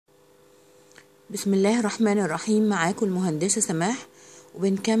بسم الله الرحمن الرحيم. معاكم المهندسة سماح،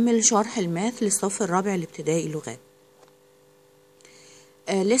 وبنكمل شرح الماث للصف الرابع الابتدائي لغات.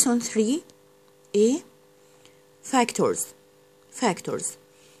 lesson 3A factors.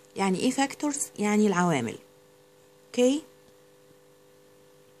 يعني ايه factors؟ يعني العوامل. okay.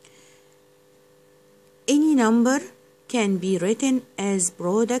 Any number can be written as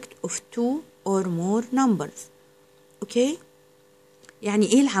product of two or more numbers. okay. يعني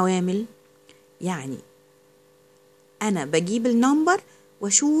ايه العوامل؟ يعني أنا بجيب النمبر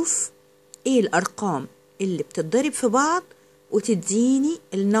وأشوف إيه الأرقام اللي بتتضرب في بعض وتديني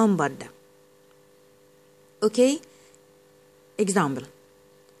النمبر ده. أوكي. example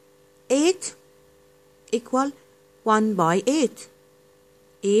 8 equal 1 by 8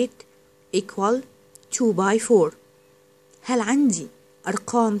 8 equal 2 by 4. هل عندي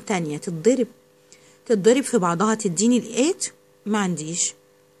أرقام تانية تتضرب في بعضها تديني ال 8؟ ما عنديش.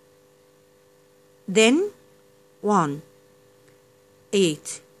 then 1 8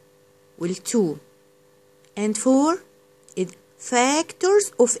 وال 2 and 4 is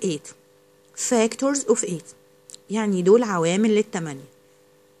factors of 8 يعني دول عوامل للتمانية.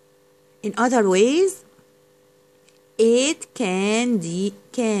 in other ways 8 can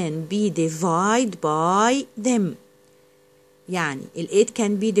be divided by them. يعني ال 8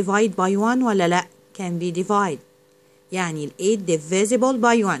 can be divided by 1 ولا لا؟ can be divided. يعني ال 8 divisible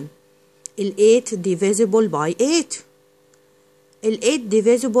by 1. ال 8 divisible by 8. ال 8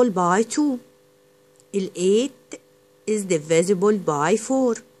 divisible by 2. ال 8 is divisible by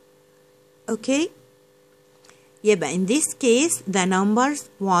 4. okay. يبقى in this case the numbers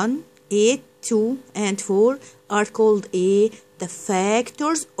 1, 8, 2 and 4 are called the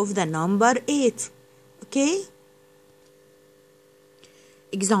factors of the number 8. okay.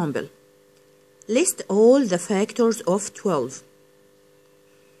 example list all the factors of 12.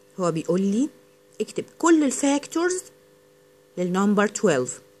 هو بيقول لي اكتب كل الفاكتورز للنمبر 12.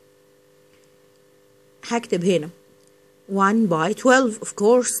 هكتب هنا 1 by 12 of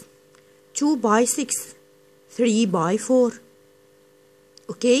course, 2 by 6, 3 by 4.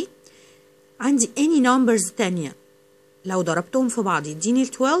 اوكي. عندي any numbers تانية لو ضربتهم في بعض يديني ال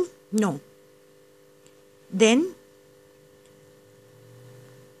 12؟ no. then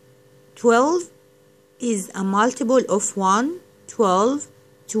 12 is a multiple of 1, 12,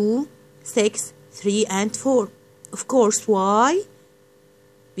 2, 6, 3 and 4. Of course. Why?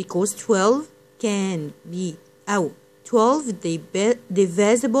 Because 12 can be 12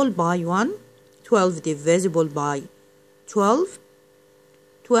 divisible by 1, 12 divisible by 12,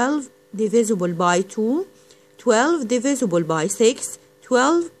 12 divisible by 2, 12 divisible by 6,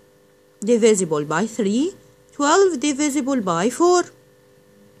 12 divisible by 3, 12 divisible by 4.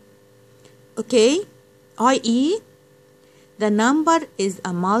 okay. i.e. the number is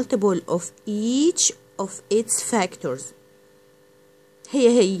a multiple of each of its factors.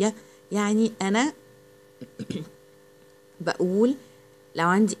 هي يعني أنا بقول لو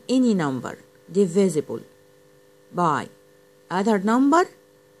عندي any number divisible by other number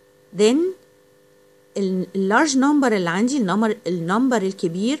then large number اللي عندي النمبر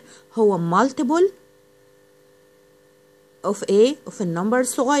الكبير هو multiple of النمبر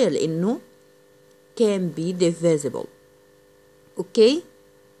الصغير لأنه can be divisible. اوكي.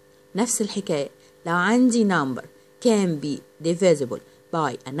 نفس الحكاية لو عندي number can be divisible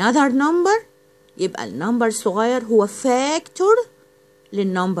by another number يبقى النمبر الصغير هو factor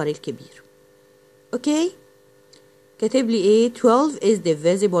للنمبر الكبير. اوكي. كاتب لي ايه؟ 12 is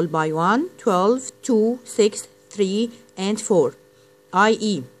divisible by 1, 12, 2, 6, 3 and 4.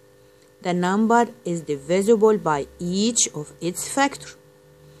 i.e. the number is divisible by each of its factor.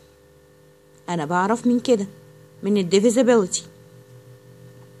 أنا بعرف من كده من divisibility.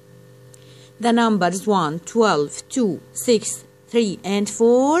 The numbers 1, 12, 2, 6, 3 and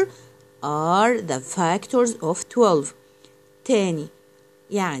 4 are the factors of 12. تاني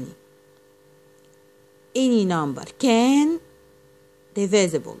يعني any number can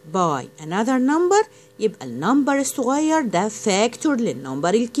divisible by another number يبقى النمبر الصغير ده factor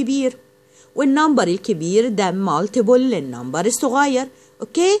للنمبر الكبير، والنمبر الكبير ده multiple للنمبر الصغير.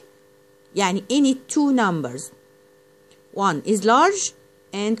 اوكي. يعني any two numbers one is large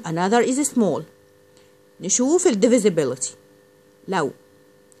and another is small. نشوف ال divisibility. لو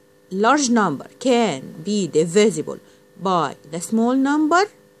large number can be divisible by the small number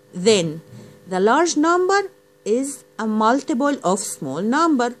then the large number is a multiple of small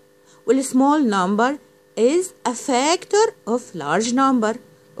number while small number is a factor of large number.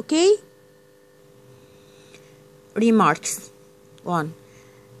 okay. remarks 1.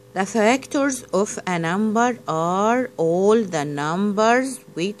 The factors of a number are all the numbers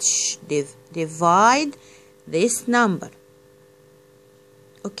which divide this number.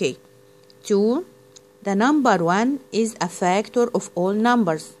 Okay. 2. The number 1 is a factor of all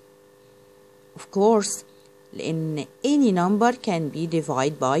numbers. Of course, لأن any number can be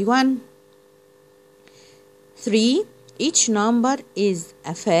divided by 1. 3. Each number is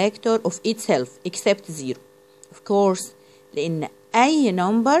a factor of itself except 0. Of course, لأن any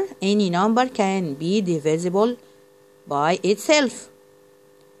number can be divisible by itself.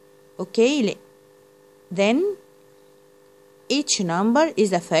 Okay, then each number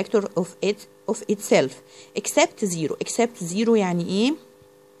is a factor of itself except 0. except 0 يعني ايه؟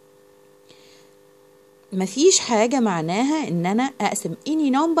 مفيش حاجة معناها ان انا اقسم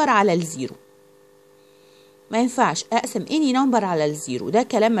any number على الزيرو. ما ينفعش اقسم any number على الزيرو، ده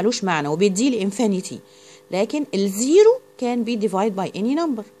كلام ملوش معنى وبيدي لي infinity. لكن الزيرو can be divided by any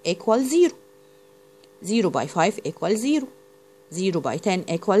number equal 0. 0 by 5 equal 0. 0 by 10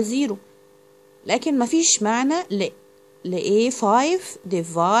 equal 0. لكن مفيش معنى ل 5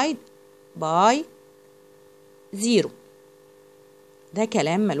 divide by 0. ده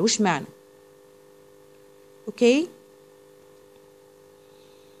كلام ملوش معنى. Okay.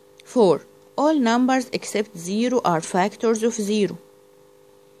 4. All numbers except 0 are factors of 0.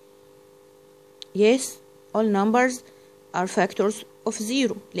 Yes, all numbers are factors of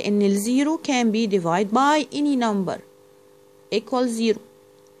 0 لأن الزيرو can be divided by any number equal 0.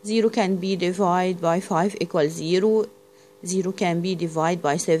 0 can be divided by 5 equal 0. 0 can be divided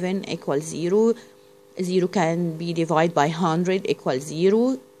by 7 equal 0. 0 can be divided by 100 equal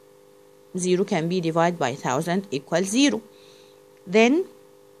 0. 0 can be divided by 1000 equal 0. Then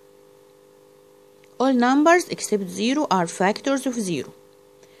all numbers except 0 are factors of 0.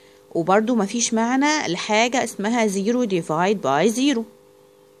 وبرضو مفيش معنى لحاجة اسمها 0 divide by 0.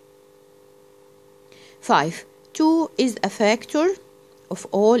 5. 2 is a factor of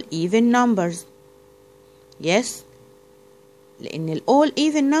all even numbers. Yes, لأن all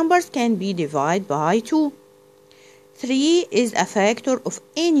even numbers can be divided by 2. 3 is a factor of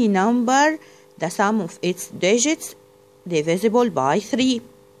any number, the sum of its digits divisible by 3.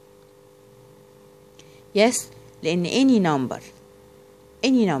 Yes, لأن any number,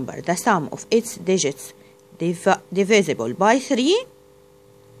 the sum of its digits divisible by 3,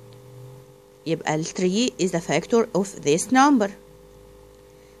 يبقى ال 3 is a factor of this number.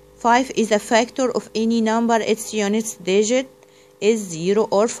 5 is a factor of any number its unit digit is 0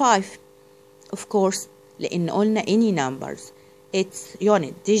 or 5. Of course, لأن قلنا any numbers its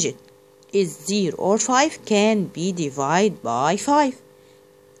unit digit is 0 or 5 can be divided by 5.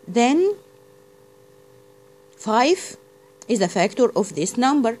 Then 5 is a factor of this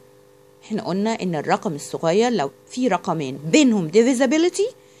number. احنا قلنا ان الرقم الصغير لو في رقمين بينهم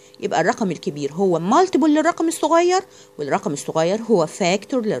divisibility يبقى الرقم الكبير هو multiple للرقم الصغير والرقم الصغير هو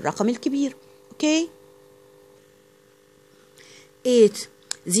factor للرقم الكبير. Okay. 8.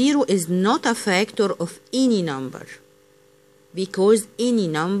 0 is not a factor of any number because any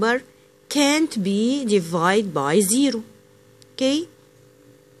number can't be divided by 0. Okay.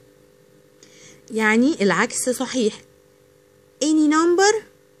 يعني العكس صحيح. Any number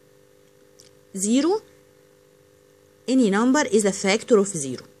 0, any number is a factor of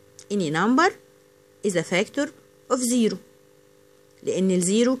 0. Any number is a factor of 0 لأن ال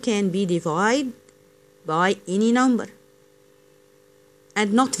 0 can be divided by any number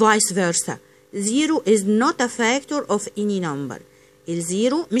and not vice versa. 0 is not a factor of any number. ال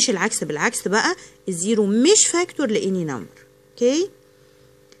 0 مش العكس، بالعكس بقى ال 0 مش factor ل any number. Okay.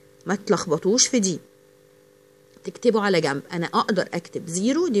 ما تلخبطوش في دي، تكتبوا على جنب. أنا أقدر أكتب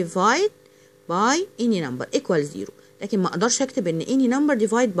 0 divide by any number equal 0 لكن ما أقدرش أكتب إن any number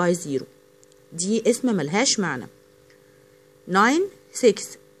divide by 0. دي اسم ملهاش معنى. 9.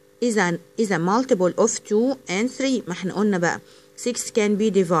 6 is a multiple of 2 and 3. ما احنا قلنا بقى 6 can be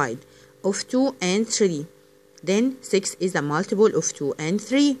divided of 2 and 3. Then 6 is a multiple of 2 and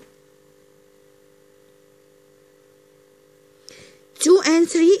 3. 2 and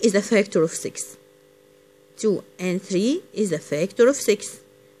 3 is a factor of 6. 2 and 3 is a factor of 6.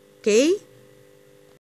 Okay.